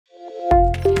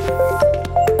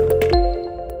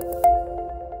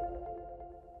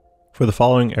For the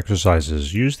following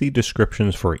exercises, use the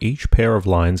descriptions for each pair of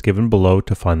lines given below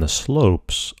to find the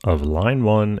slopes of line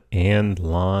 1 and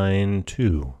line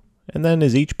 2. And then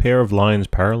is each pair of lines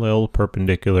parallel,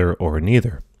 perpendicular, or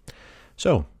neither?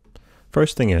 So,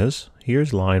 first thing is,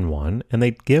 here's line 1, and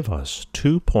they give us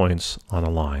 2 points on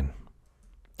a line.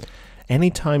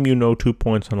 Anytime you know 2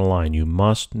 points on a line, you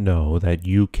must know that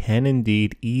you can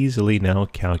indeed easily now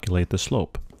calculate the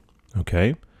slope.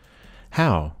 Okay?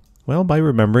 How? Well, by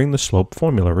remembering the slope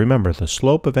formula. Remember, the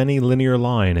slope of any linear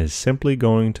line is simply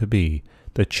going to be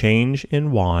the change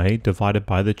in y divided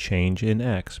by the change in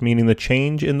x, meaning the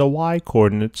change in the y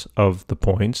coordinates of the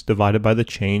points divided by the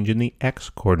change in the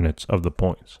x coordinates of the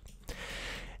points.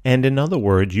 And in other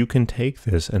words, you can take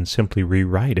this and simply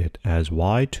rewrite it as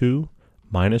y2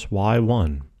 minus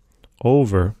y1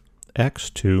 over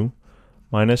x2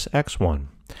 minus x1.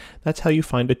 That's how you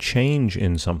find a change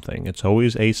in something. It's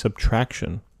always a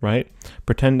subtraction, right?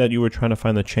 Pretend that you were trying to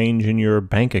find the change in your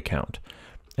bank account,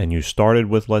 and you started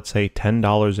with, let's say,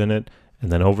 $10 in it,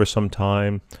 and then over some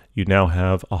time, you now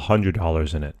have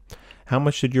 $100 in it. How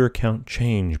much did your account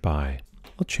change by?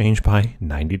 Well, it changed by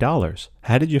 $90.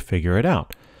 How did you figure it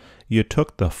out? You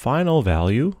took the final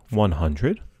value,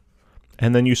 100,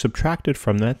 and then you subtracted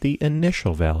from that the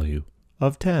initial value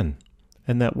of 10.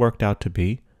 And that worked out to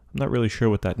be, I'm not really sure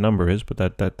what that number is, but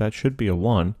that should be a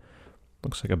 1.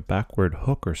 Looks like a backward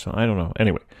hook or something. I don't know.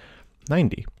 Anyway,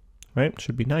 90, right? It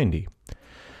should be 90.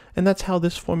 And that's how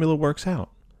this formula works out.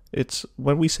 It's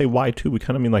when we say y2, we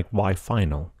kind of mean like y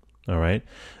final, all right?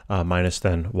 Minus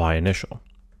then y initial.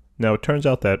 Now it turns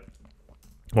out that,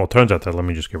 let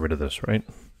me just get rid of this, right?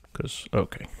 Because,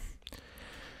 okay.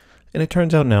 And it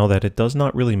turns out now that it does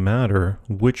not really matter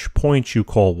which points you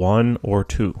call 1 or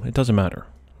 2. It doesn't matter.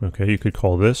 Okay, you could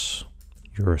call this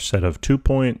your set of 2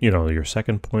 point, your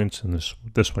second points, and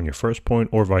this one your first point,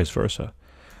 or vice versa.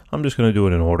 I'm just going to do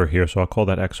it in order here, so I'll call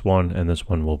that x1, and this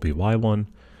one will be y1.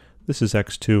 This is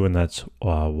x2, and that's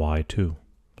y2.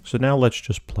 So now let's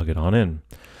just plug it on in.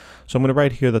 So I'm going to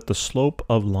write here that the slope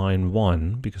of line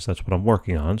 1, because that's what I'm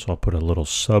working on, so I'll put a little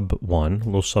sub 1, a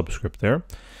little subscript there,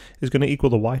 is going to equal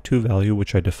the y2 value,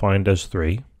 which I defined as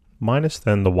 3, minus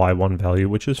then the y1 value,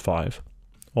 which is 5,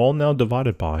 all now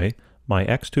divided by my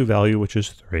x2 value, which is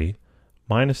 3,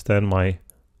 minus then my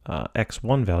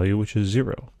x1 value, which is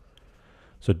 0.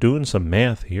 So doing some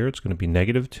math here, it's going to be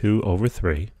negative 2 over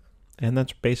 3, and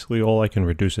that's basically all I can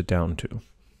reduce it down to.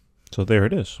 So there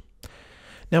it is.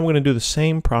 Now we're going to do the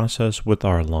same process with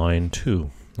our line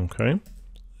 2, okay?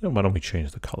 And why don't we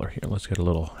change the color here? Let's get a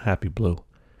little happy blue.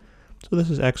 So this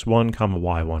is x1 comma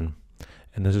y1,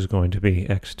 and this is going to be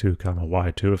x2 comma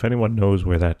y2. If anyone knows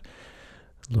where that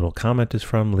little comment is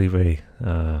from, leave a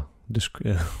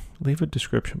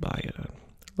description by it.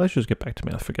 Let's just get back to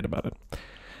math. Forget about it.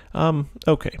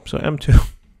 Okay, so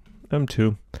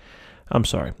M2. I'm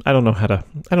sorry. I don't know how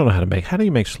to make. How do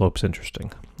you make slopes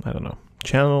interesting? I don't know.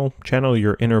 Channel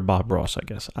your inner Bob Ross, I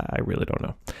guess. I really don't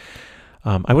know.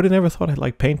 I would have never thought I'd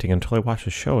like painting until I watched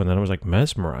the show, and then I was like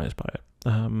mesmerized by it.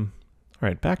 All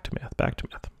right, back to math.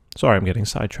 Sorry, I'm getting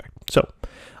sidetracked. So,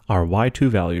 our y2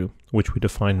 value, which we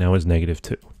define now as negative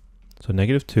 2. So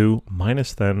negative 2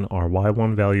 minus then our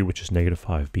y1 value, which is negative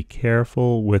 5. Be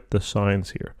careful with the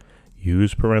signs here.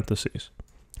 Use parentheses.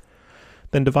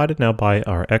 Then divided now by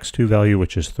our x2 value,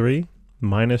 which is 3,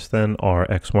 minus then our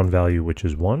x1 value, which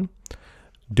is 1.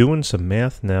 Doing some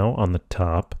math now on the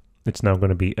top, it's now going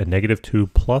to be a negative 2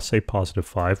 plus a positive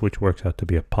 5, which works out to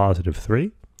be a positive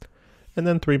 3. And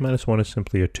then 3 minus 1 is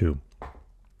simply a 2.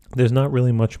 There's not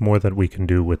really much more that we can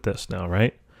do with this now,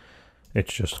 right?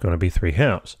 It's just going to be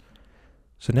 3/2.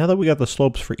 So now that we got the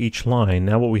slopes for each line,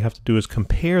 now what we have to do is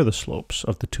compare the slopes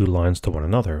of the two lines to one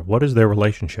another. What is their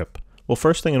relationship? Well,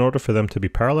 first thing, in order for them to be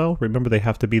parallel, remember they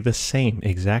have to be the same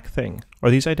exact thing. Are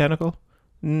these identical?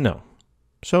 No.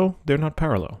 So they're not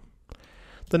parallel.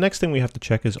 The next thing we have to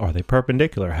check is, are they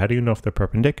perpendicular? How do you know if they're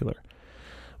perpendicular?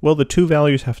 Well, the two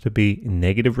values have to be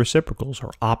negative reciprocals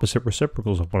or opposite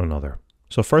reciprocals of one another.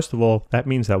 So first of all, that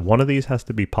means that one of these has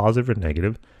to be positive or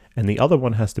negative, and the other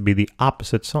one has to be the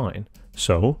opposite sign.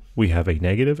 So we have a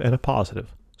negative and a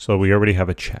positive. So we already have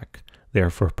a check there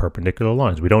for perpendicular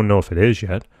lines. We don't know if it is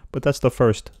yet, but that's the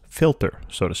first filter,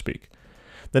 so to speak.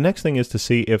 The next thing is to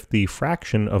see if the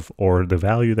fraction of, or the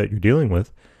value that you're dealing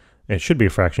with, and it should be a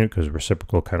fraction because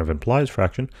reciprocal kind of implies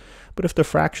fraction, but if the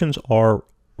fractions are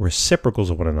reciprocals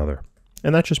of one another,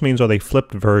 and that just means are they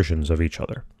flipped versions of each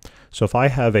other. So if I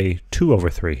have a 2 over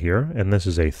 3 here, and this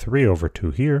is a 3 over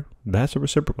 2 here, that's a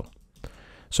reciprocal.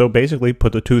 So basically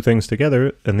put the two things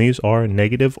together, and these are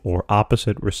negative or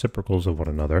opposite reciprocals of one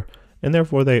another, and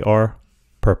therefore they are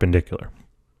perpendicular.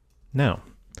 Now,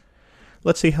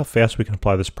 Let's see how fast we can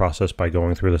apply this process by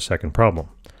going through the second problem.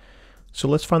 So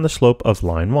let's find the slope of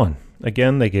line 1.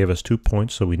 Again, they gave us 2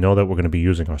 points, so we know that we're going to be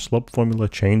using our slope formula,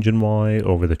 change in y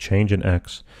over the change in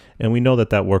x, and we know that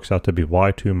that works out to be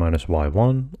y2 minus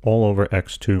y1 all over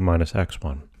x2 minus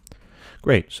x1.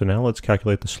 Great, so now let's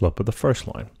calculate the slope of the first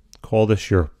line. Call this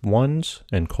your 1's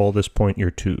and call this point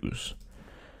your 2's.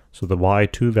 So the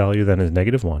y2 value then is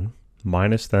negative 1,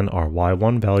 minus then our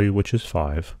y1 value, which is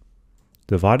 5,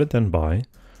 divided then by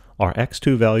our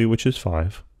x2 value, which is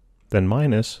 5, then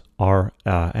minus our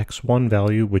x1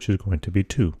 value, which is going to be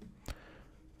 2.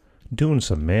 Doing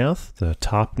some math, the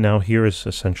top now here is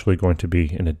essentially going to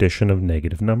be an addition of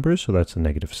negative numbers, so that's a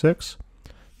negative 6.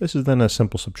 This is then a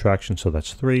simple subtraction, so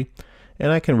that's 3.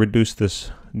 And I can reduce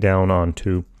this down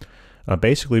onto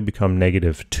basically become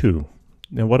negative 2.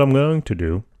 Now what I'm going to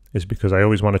do is, because I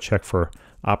always want to check for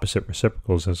opposite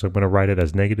reciprocals, is I'm going to write it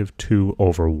as negative 2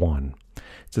 over 1.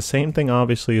 It's the same thing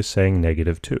obviously as saying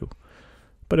negative 2.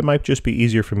 But it might just be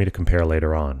easier for me to compare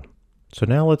later on. So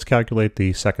now let's calculate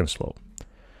the second slope.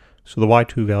 So the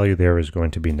y2 value there is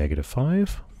going to be negative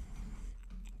 5.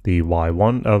 The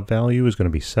y1 value is going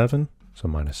to be 7, so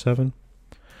minus 7.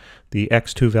 The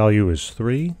x2 value is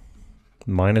 3,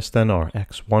 minus then our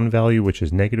x1 value, which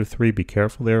is negative 3. Be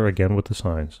careful there again with the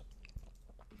signs.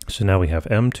 So now we have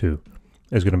m2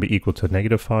 is going to be equal to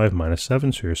negative 5 minus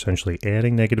 7, so you're essentially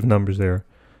adding negative numbers there.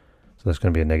 So that's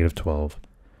going to be a negative 12.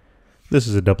 This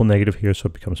is a double negative here, so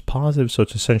it becomes positive. So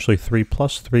it's essentially 3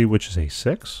 plus 3, which is a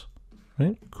 6.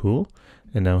 Right? Cool.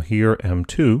 And now here,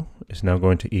 m2 is now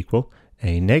going to equal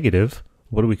a negative.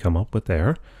 What do we come up with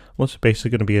there? Well, it's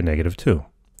basically going to be a negative 2.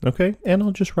 Okay? And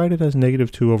I'll just write it as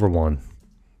negative 2 over 1.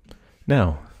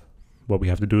 Now, what we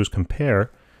have to do is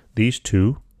compare these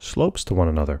two slopes to one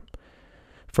another.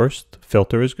 First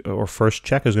filter is, or first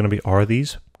check is going to be, are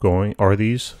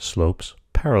these slopes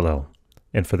parallel?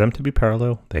 And for them to be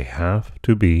parallel, they have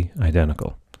to be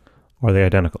identical. Are they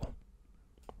identical?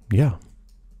 Yeah.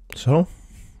 So,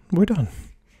 we're done.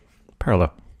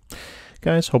 Parallel.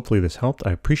 Guys, hopefully this helped.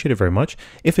 I appreciate it very much.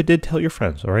 If it did, tell your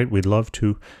friends, all right? We'd love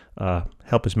to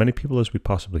help as many people as we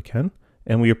possibly can,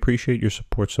 and we appreciate your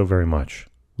support so very much.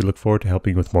 We look forward to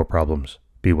helping you with more problems.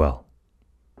 Be well.